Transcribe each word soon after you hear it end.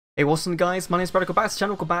Hey, what's up guys, my name is Brad, welcome back to the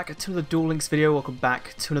channel, welcome back to another Duel Links video, welcome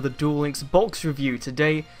back to another Duel Links box review.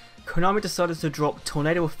 Today, Konami decided to drop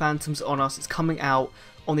Tornado of Phantoms on us. It's coming out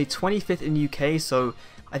on the 25th in the UK, so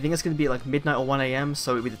I think it's going to be like midnight or 1 AM,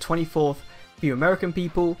 so it'll be the 24th for you American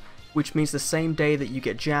people, which means the same day that you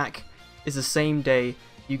get Jack is the same day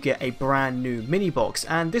you get a brand new mini box.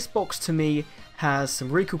 And this box to me has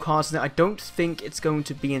some really cool cards in it. I don't think it's going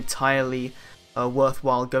to be entirely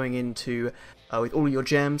worthwhile going into with all of your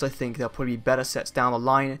gems. I think there'll probably be better sets down the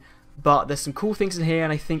line, but there's some cool things in here,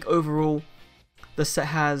 and I think overall the set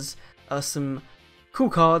has some cool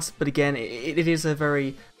cards, but again it is a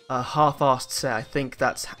very half-assed set. I think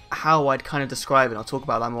that's how I'd kind of describe it, and I'll talk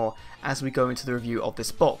about that more as we go into the review of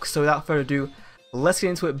this box. So without further ado, let's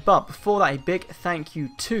get into it. But before that, a big thank you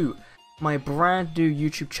to my brand new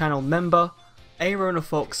YouTube channel member, Aaron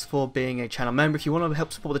Fox, for being a channel member. If you want to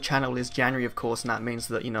help support the channel, it's January of course, and that means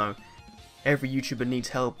that, you know, every YouTuber needs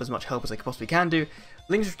help, as much help as they possibly can do.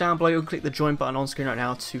 Links are down below. You can click the join button on screen right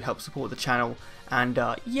now to help support the channel. And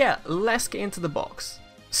yeah, let's get into the box.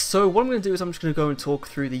 So what I'm going to do is I'm just going to go and talk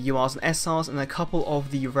through the URs and SRs and a couple of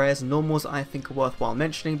the rares and normals I think are worthwhile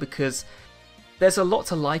mentioning, because there's a lot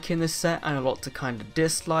to like in this set and a lot to kind of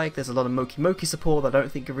dislike. There's a lot of Moki support that I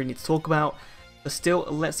don't think I really need to talk about. But still,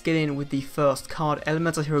 let's get in with the first card.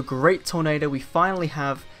 Elemental Hero Great Tornado. We finally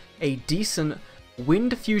have a decent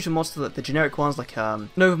Wind Fusion monster, like the generic ones like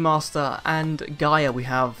Nova Master and Gaia. We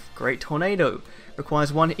have Great Tornado.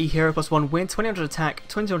 Requires 1 E-Hero plus 1 Wind, 2000 attack,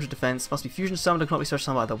 2200 defense, must be fusion summoned and cannot be special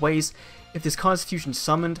summoned either ways. If this card is fusion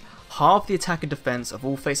summoned, half the attack and defense of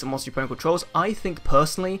all face and monster your opponent controls. I think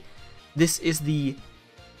personally this is the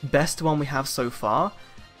best one we have so far,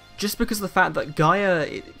 just because of the fact that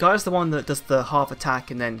Gaia's the one that does the half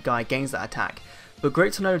attack and then Gaia gains that attack. But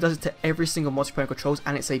Great Tornado does it to every single monster opponent controls,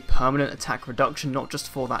 and it's a permanent attack reduction, not just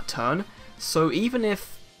for that turn. So even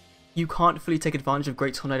if you can't fully take advantage of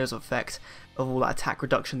Great Tornado's effect of all that attack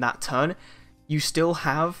reduction that turn, you still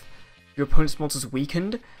have your opponent's monsters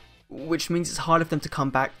weakened, which means it's harder for them to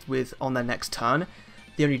come back with on their next turn.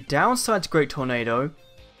 The only downside to Great Tornado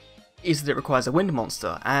is that it requires a wind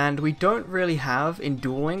monster, and we don't really have, in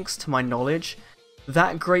Duel Links, to my knowledge,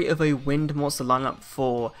 that great of a wind monster lineup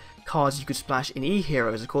for cards you could splash in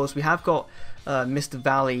E-Heroes. Of course, we have got Mr.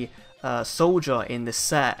 Valley Soldier in this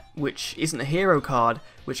set, which isn't a hero card,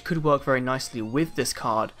 which could work very nicely with this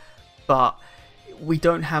card, but we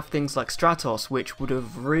don't have things like Stratos, which would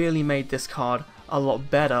have really made this card a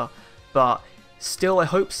lot better. But still, I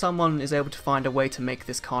hope someone is able to find a way to make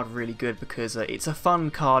this card really good, because it's a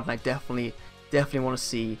fun card, and I definitely want to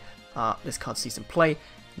see this card see some play.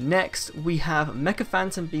 Next, we have Mecha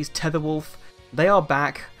Phantom Beast Tetherwolf. They are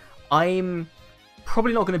back. I'm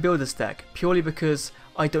probably not going to build this deck, purely because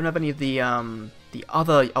I don't have any of the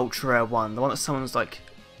other ultra rare one, the one that summons like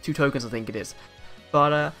 2 tokens I think it is.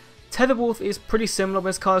 But Tetherwolf is pretty similar. When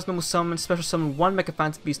this card is normal summon, special summon 1 Mecha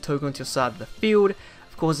Phantom Beast token onto your side of the field.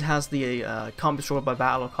 Of course, it has the can't be destroyed by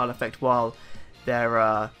battle or card effect while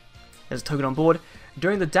there's a token on board.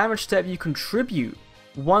 During the damage step, you contribute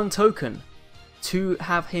 1 token to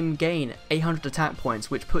have him gain 800 attack points,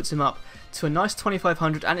 which puts him up to a nice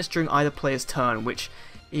 2500, and it's during either player's turn, which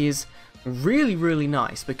is really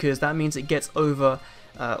nice, because that means it gets over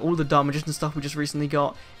all the Dark Magician stuff we just recently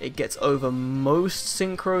got. It gets over most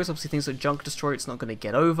synchros. Obviously things like Junk Destroy it's not going to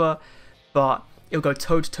get over, but it'll go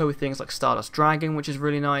toe to toe with things like Stardust Dragon, which is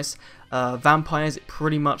really nice. Vampires, it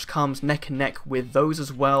pretty much comes neck and neck with those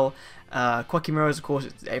as well. Quackimeros, of course,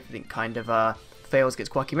 everything kind of fails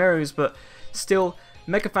against Quackimeros, but still,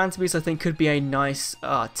 Mecha Phantom Beast I think could be a nice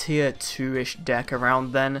tier 2-ish deck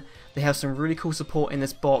around then. They have some really cool support in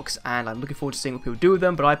this box, and I'm looking forward to seeing what people do with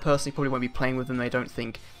them, but I personally probably won't be playing with them. I don't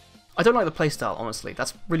like the playstyle, honestly.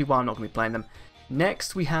 That's really why I'm not going to be playing them.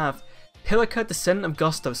 Next, we have Pilica, Descendant of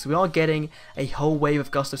Gusto. So we are getting a whole wave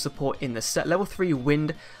of Gusto support in this set. Level 3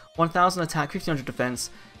 Wind, 1000 attack, 1500 defense.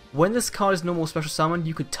 When this card is normal special summon,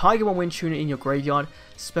 you could Tiger 1 Wind Tuner in your graveyard,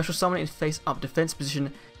 special summon it in face up defense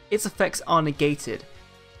position. Its effects are negated.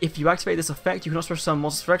 If you activate this effect, you cannot special summon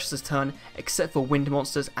monsters for extras this turn, except for wind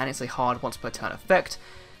monsters, and it's a hard once per turn effect.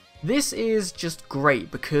 This is just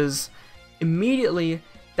great, because immediately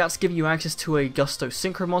that's giving you access to a Gusto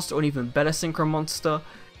Synchro monster, or an even better Synchro monster,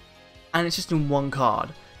 and it's just in 1 card.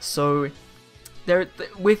 So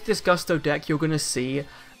with this Gusto deck, you're going to see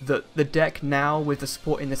that the deck now, with the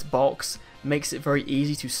support in this box, makes it very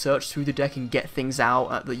easy to search through the deck and get things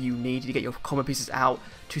out that you need to get your combo pieces out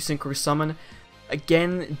to synchro summon.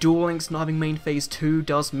 Again, Duel Links not having main phase 2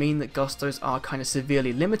 does mean that Gustos are kind of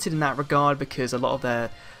severely limited in that regard, because a lot of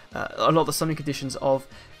the summoning conditions of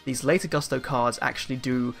these later Gusto cards actually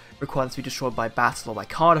do require them to be destroyed by battle or by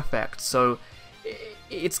card effect, so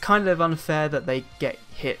it's kind of unfair that they get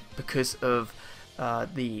hit because of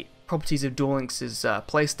the properties of Duel Links'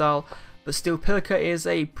 playstyle. But still, Pillica is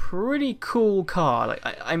a pretty cool card.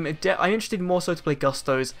 I'm interested more so to play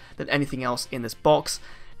Gustos than anything else in this box.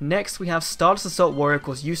 Next, we have Stardust Assault Warrior. Of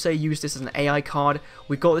course, Yusei used this as an AI card.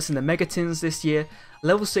 We got this in the Megatins this year.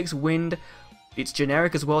 Level 6 Wind. It's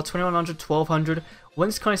generic as well, 2100, 1200. When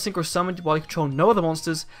this kind of synchro summoned while you control no other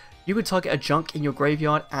monsters, you can target a junk in your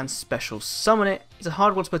graveyard and special summon it. It's a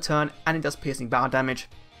hard once per turn, and it does piercing battle damage.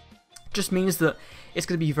 Just means that it's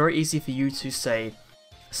going to be very easy for you to, say,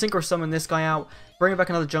 synchro summon this guy out, bring back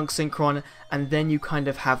another junk synchron, and then you kind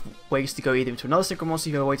of have ways to go either into another synchro monster,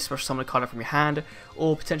 you have a way to special summon a card out from your hand,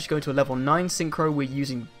 or potentially go into a level 9 synchro where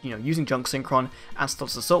using junk synchron and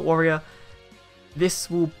Stardust Assault Warrior. This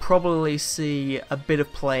will probably see a bit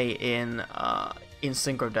of play in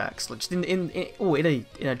synchro decks, like just in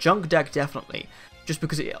a junk deck definitely, just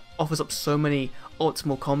because it offers up so many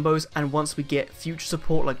optimal combos. And once we get future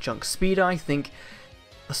support like Junk Speeder, I think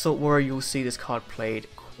Assault Warrior, you'll see this card played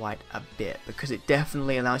quite a bit, because it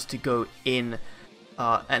definitely allows you to go in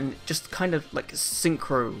and just kind of like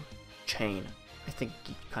synchro chain. I think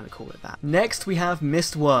you kind of call it that. Next we have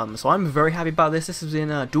Mistworm. So I'm very happy about this. This was in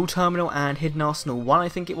Dual Terminal and Hidden Arsenal 1, I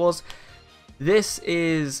think it was. This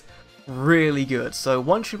is really good. So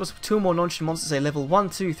 1 tree plus 2 more non-tree monsters, say level 1,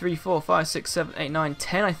 2, 3, 4, 5, 6, 7, 8, 9,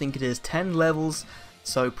 10 I think it is. 10 levels,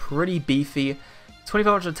 so pretty beefy.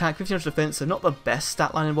 2500 attack, 1500 defense, so not the best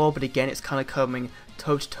stat line in the world, but again it's kind of coming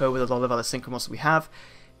toe to toe with a lot of other synchro monsters we have.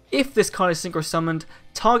 If this card is synchro summoned,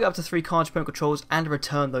 target up to 3 cards your opponent controls and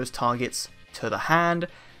return those targets to the hand.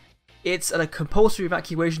 It's a compulsory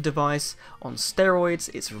evacuation device on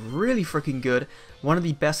steroids. It's really freaking good. One of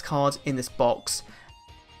the best cards in this box.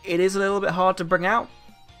 It is a little bit hard to bring out,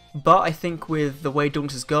 but I think with the way Duel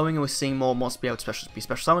Links is going and we're seeing more monsters be able to be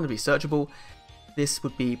special summoned, to be searchable, this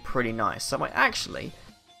would be pretty nice. So I might actually,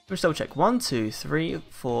 let's double check. 1, 2, 3,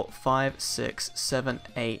 4, 5, 6, 7,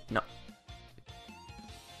 8, no.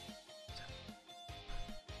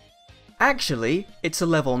 Actually, it's a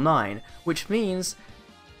level 9, which means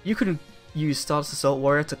you can use Stardust Assault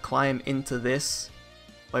Warrior to climb into this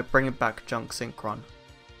by bringing back Junk Synchron.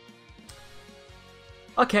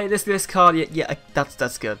 Okay, this card, yeah,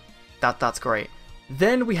 that's good. That's great.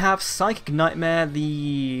 Then we have Psychic Nightmare,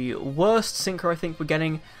 the worst synchro I think we're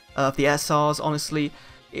getting of the SRs, honestly.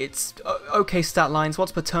 It's okay stat lines.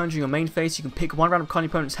 Once per turn during your main phase, you can pick one random card in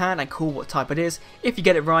your opponent's hand and call what type it is. If you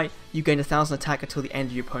get it right, you gain 1000 attack until the end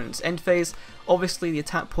of your opponent's end phase. Obviously, the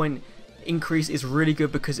attack point increase is really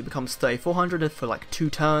good because it becomes 3400 for like 2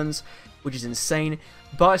 turns, which is insane,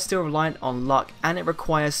 but it's still reliant on luck, and it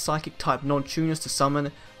requires Psychic type non-tuners to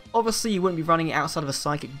summon. Obviously, you wouldn't be running it outside of a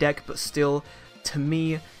Psychic deck, but still, to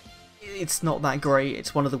me, it's not that great.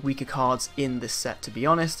 It's one of the weaker cards in this set, to be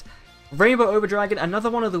honest. Rainbow Overdragon, another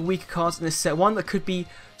one of the weaker cards in this set, one that could be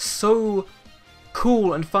so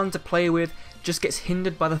cool and fun to play with, just gets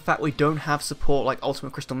hindered by the fact we don't have support like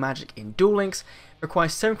Ultimate Crystal Magic in Duel Links.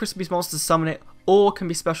 Requires 7 Crystal Beast monsters to summon it, or can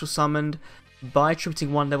be special summoned by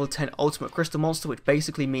attributing 1 level 10 Ultimate Crystal monster, which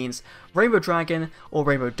basically means Rainbow Dragon or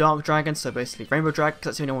Rainbow Dark Dragon, so basically Rainbow Dragon, because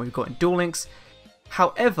that's the only one we've got in Duel Links.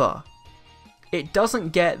 However, it doesn't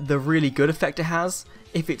get the really good effect it has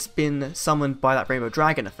if it's been summoned by that Rainbow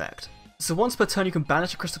Dragon effect. So once per turn you can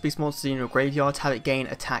banish a Crystal Beast monster in your graveyard to have it gain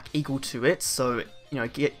attack equal to it, so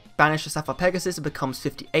banish a Sapphire Pegasus, it becomes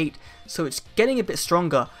 58, so it's getting a bit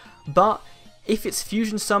stronger, but if it's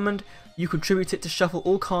fusion summoned, you contribute it to shuffle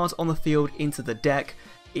all cards on the field into the deck.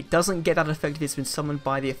 It doesn't get that effect if it's been summoned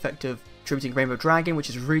by the effect of attributing Rainbow Dragon, which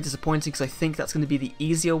is really disappointing because I think that's going to be the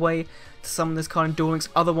easier way to summon this card in Duel Links.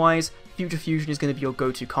 Otherwise, Future Fusion is going to be your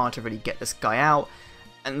go-to card to really get this guy out,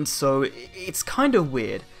 and so it's kind of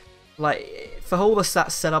weird. Like, for all the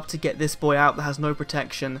stats set up to get this boy out that has no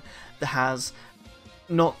protection, that has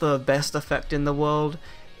not the best effect in the world,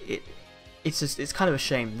 it's kind of a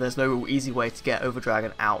shame there's no easy way to get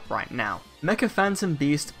Overdragon out right now. Mecha Phantom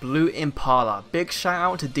Beast Blue Impala. Big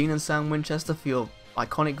shout out to Dean and Sam Winchester for your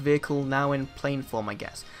iconic vehicle now in plane form, I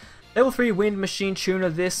guess. Level 3 Wind Machine Tuner.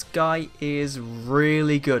 This guy is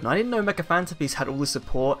really good. And I didn't know Mecha Phantom Beast had all the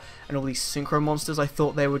support and all these synchro monsters. I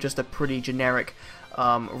thought they were just a pretty generic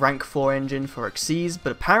rank 4 engine for Xyz,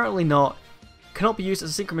 but apparently not. Cannot be used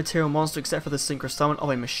as a synchro material monster except for the synchro summon of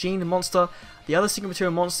a machine monster. The other synchro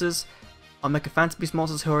material monsters are Mecha Phantom Beast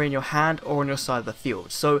monsters who are in your hand or on your side of the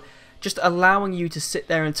field. So just allowing you to sit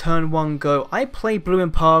there and turn 1 go, I play Blue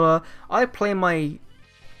Impala, I play my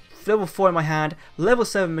level 4 in my hand, level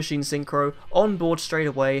 7 machine synchro, on board straight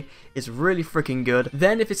away, is really freaking good.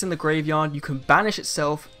 Then if it's in the graveyard, you can banish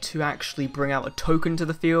itself to actually bring out a token to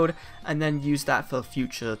the field, and then use that for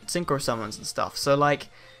future synchro summons and stuff. So like,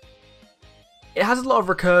 it has a lot of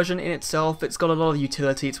recursion in itself, it's got a lot of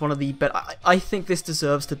utility, it's one of the better. I think this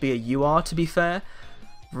deserves to be a UR, to be fair.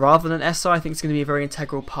 Rather than SR, I think it's going to be a very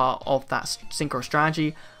integral part of that synchro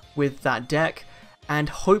strategy with that deck. And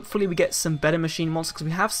hopefully we get some better machine monsters, because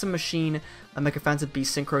we have some machine and Mega Phantom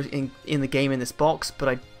Beast synchros in the game in this box, but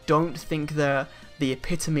I don't think they're the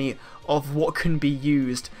epitome of what can be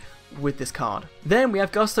used with this card. Then we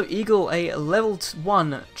have Gusto Eagle, a level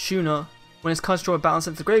 1 tuner. When its card is drawn balance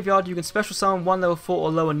into the graveyard, you can special summon one level 4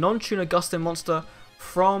 or lower non-tuner Gusto monster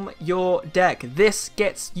from your deck. This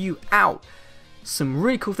gets you out some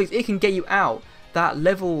really cool things. It can get you out that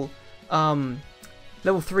level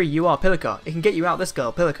 3 UR Pillica. It can get you out this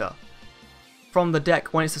girl, Pillica, from the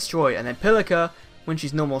deck when it's destroyed. And then Pillica, when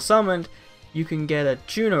she's normal summoned, you can get a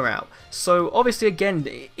tuner out. So obviously, again,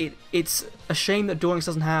 it's a shame that Duel Links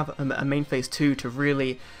doesn't have a main phase 2 to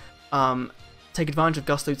really take advantage of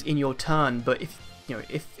Gustos in your turn. But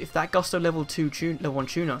if that Gusto level 1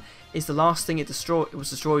 tuner is the last thing it was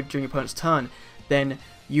destroyed during your opponent's turn, then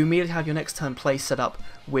you immediately have your next turn play set up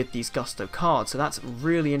with these Gusto cards. So that's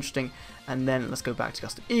really interesting. And then let's go back to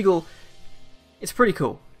Gusto Eagle. It's pretty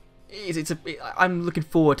cool. I'm looking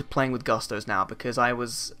forward to playing with Gustos now, because I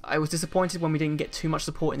was disappointed when we didn't get too much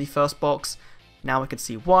support in the first box. Now I can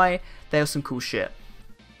see why. There's some cool shit.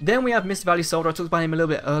 Then we have Mr. Valley Soldier. I talked about him a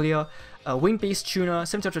little bit earlier. Wing Beast Tuner,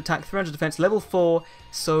 700 attack, 300 defense, level 4.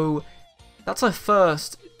 So that's our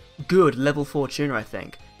first good level 4 tuner, I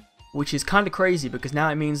think. Which is kind of crazy, because now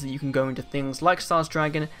it means that you can go into things like Stars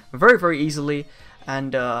Dragon very, very easily.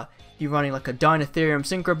 And you're running like a Dinotherium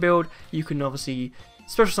Synchro build, you can obviously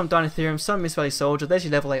special summon Dinotherium, summon Miss Valley Soldier. There's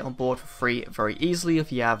your level 8 on board for free very easily.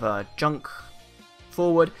 If you have a Junk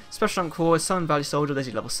forward, special Junk forward, summon Valley Soldier, there's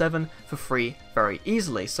your level 7 for free very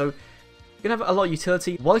easily. So you're going to have a lot of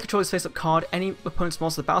utility. While you control this face-up card, any opponent's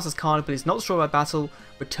monster that battles this card but is not destroyed by battle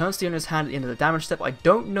returns to the owner's hand at the end of the damage step. I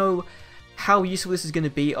don't know how useful this is going to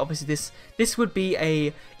be. Obviously this would be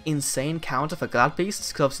a insane counter for Glad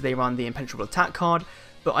Beasts, because obviously they run the impenetrable attack card,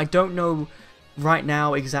 but I don't know right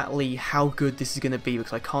now exactly how good this is going to be,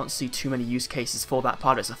 because I can't see too many use cases for that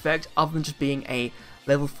part of its effect other than just being a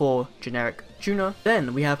level 4 generic tuner.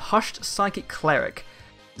 Then we have Hushed Psychic Cleric,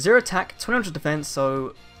 0 attack, 200 defense,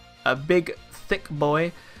 so a big thick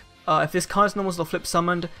boy. If this card is normal or flip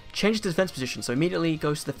summoned, changes the defense position, so immediately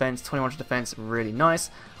goes to defense, 2100 defense, really nice.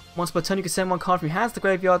 Once per turn, you can send one card from your hands to the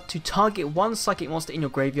graveyard to target one psychic monster in your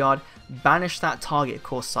graveyard. Banish that target. Of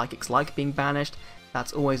course, psychics like being banished.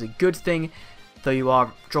 That's always a good thing. Though you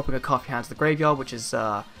are dropping a card from your hands to the graveyard, which is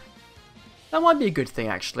that might be a good thing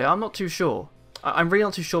actually. I'm not too sure. I'm really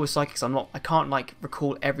not too sure with psychics. I can't like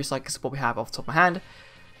recall every psychic support we have off the top of my hand.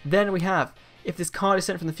 Then we have, if this card is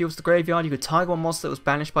sent from the field to the graveyard, you could target one monster that was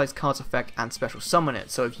banished by this card's effect and special summon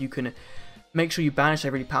it. So if you can make sure you banish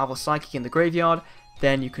a really powerful psychic in the graveyard,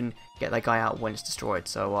 then you can get that guy out when it's destroyed.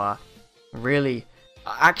 So really,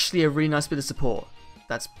 actually a really nice bit of support.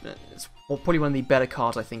 It's probably one of the better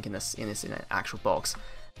cards I think in an actual box.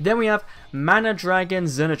 Then we have Mana Dragon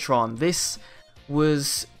Xenotron. This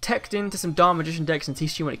was teched into some Dark Magician decks in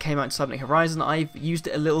TCG when it came out in Cybernetic Horizon. I've used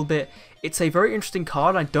it a little bit. It's a very interesting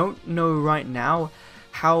card. I don't know right now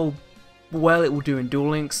how well it will do in Duel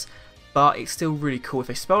Links, but it's still really cool. If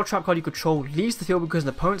a spell trap card you control leaves the field because of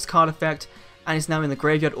an opponent's card effect and is now in the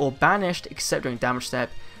graveyard or banished except during damage step,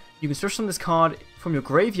 you can special summon this card from your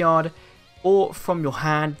graveyard or from your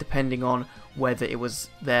hand, depending on whether it was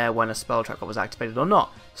there when a spell trap card was activated or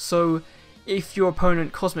not. So if your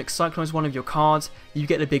opponent Cosmic Cyclones one of your cards, you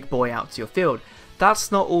get the big boy out to your field.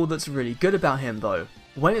 That's not all that's really good about him though.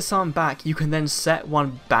 When it's summoned back, you can then set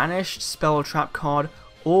one banished spell trap card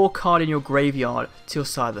or card in your graveyard to your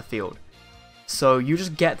side of the field. So you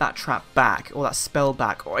just get that trap back, or that spell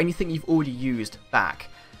back, or anything you've already used back.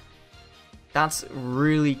 That's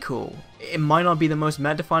really cool. It might not be the most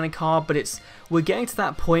meta-defining card, but we're getting to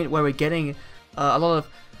that point where we're getting a lot of,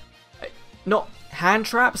 not hand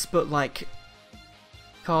traps, but like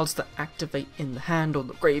cards that activate in the hand or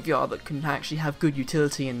the graveyard that can actually have good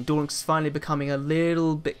utility, and Duel Links is finally becoming a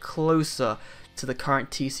little bit closer to the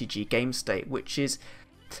current TCG game state, which is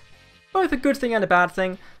both a good thing and a bad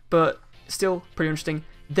thing, but still pretty interesting.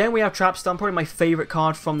 Then we have Trapstun, probably my favourite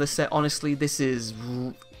card from the set, honestly. This is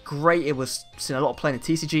great. It was seen a lot of play in the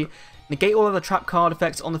TCG. Negate all of the trap card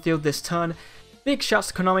effects on the field this turn. Big shouts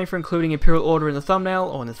to Konami for including Imperial Order in the thumbnail,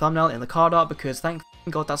 or in the thumbnail in the card art, because thank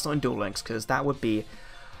God that's not in Duel Links, because that would be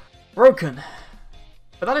broken.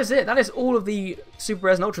 But that is it. That is all of the super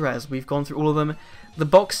rares and ultra rares. We've gone through all of them. The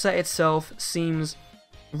box set itself seems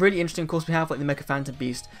really interesting. Of course, we have like the Mecha Phantom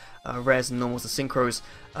Beast rares and normals, the synchros.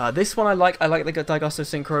 This one I like the Digusto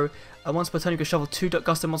synchro. Once per turn you can shovel 2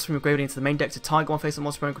 Gusto monsters from your graveyard into the main deck to target one face of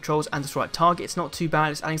monster opponent controls and destroy that target. It's not too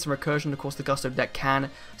bad, it's adding some recursion. Of course the Gusto deck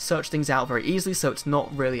can search things out very easily, so it's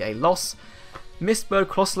not really a loss. Mistbird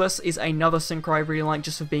Colossus is another synchro I really like,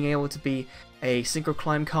 just for being able to be a synchro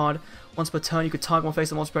climb card. Once per turn you could target one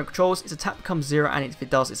face of monster opponent controls, its attack becomes 0 and if it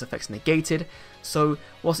does its effects negated. So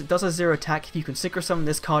whilst it does have 0 attack, if you can synchro summon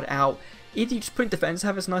this card out, either you just put in defense,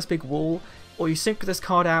 have this nice big wall, or you synchro this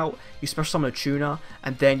card out, you special summon a tuner,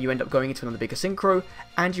 and then you end up going into another bigger synchro,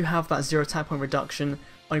 and you have that 0 attack point reduction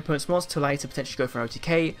on your opponent's monster to allow you to potentially go for an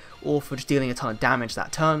OTK, or for just dealing a ton of damage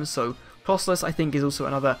that turn. So Colossus I think is also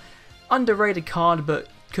another underrated card, but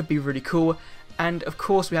could be really cool. And of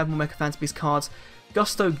course we have more Mecha Phantom Beast cards.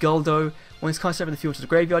 Gusto Guldo, when it's cast over the field to the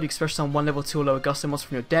graveyard, you can special summon 1 level 2 or lower Gusto monster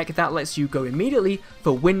from your deck. That lets you go immediately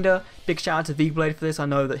for Winder. Big shout out to V-Blade for this, I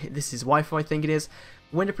know that this is waifu, I think it is.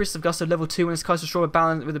 Winder Priest of Gusto level 2, when it's cast destroy a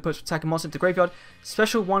balance with the push attack a monster into the graveyard,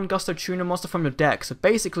 special 1 Gusto tuner monster from your deck. So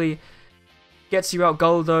basically, gets you out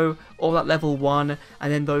Guldo, all that level 1,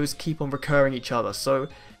 and then those keep on recurring each other. So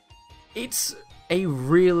it's a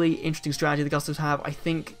really interesting strategy the Gustos have.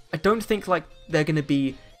 I don't think like they're going to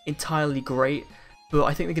be entirely great, but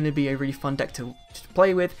I think they're going to be a really fun deck to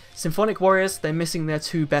play with. Symphonic Warriors, they're missing their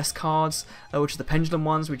 2 best cards, which are the Pendulum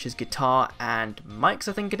ones, which is Guitar and Mics,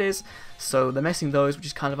 I think it is. So they're missing those, which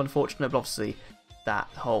is kind of unfortunate, but obviously that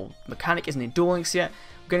whole mechanic isn't in Duel Links yet.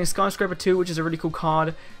 We're getting Skyscraper 2, which is a really cool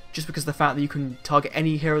card, just because of the fact that you can target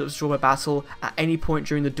any hero that was destroyed by battle at any point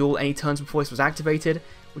during the duel, any turns before this was activated,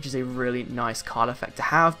 which is a really nice card effect to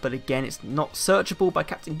have, but again, it's not searchable by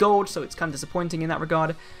Captain Gold, so it's kind of disappointing in that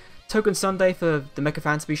regard. Token Sunday for the Mecha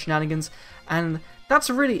Phantom Beast shenanigans, and that's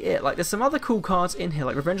really it. Like, there's some other cool cards in here,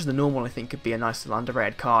 like Revenge of the Normal I think could be a nice little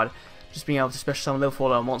underrated card, just being able to special summon level 4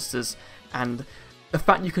 lower monsters, and the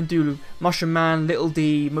fact you can do Mushroom Man, Little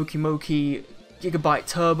D, Moki Moki, Gigabyte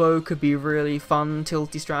Turbo could be really fun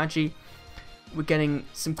tilty strategy. We're getting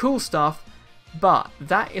some cool stuff, but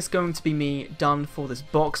that is going to be me done for this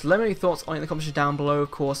box. Let me know your thoughts on it in the comments down below, of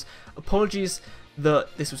course. Apologies that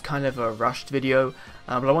this was kind of a rushed video,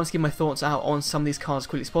 but I want to give my thoughts out on some of these cards as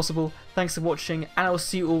quickly as possible. Thanks for watching, and I will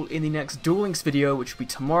see you all in the next Duel Links video, which will be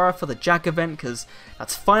tomorrow for the Jack event, because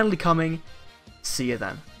that's finally coming. See you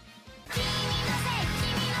then.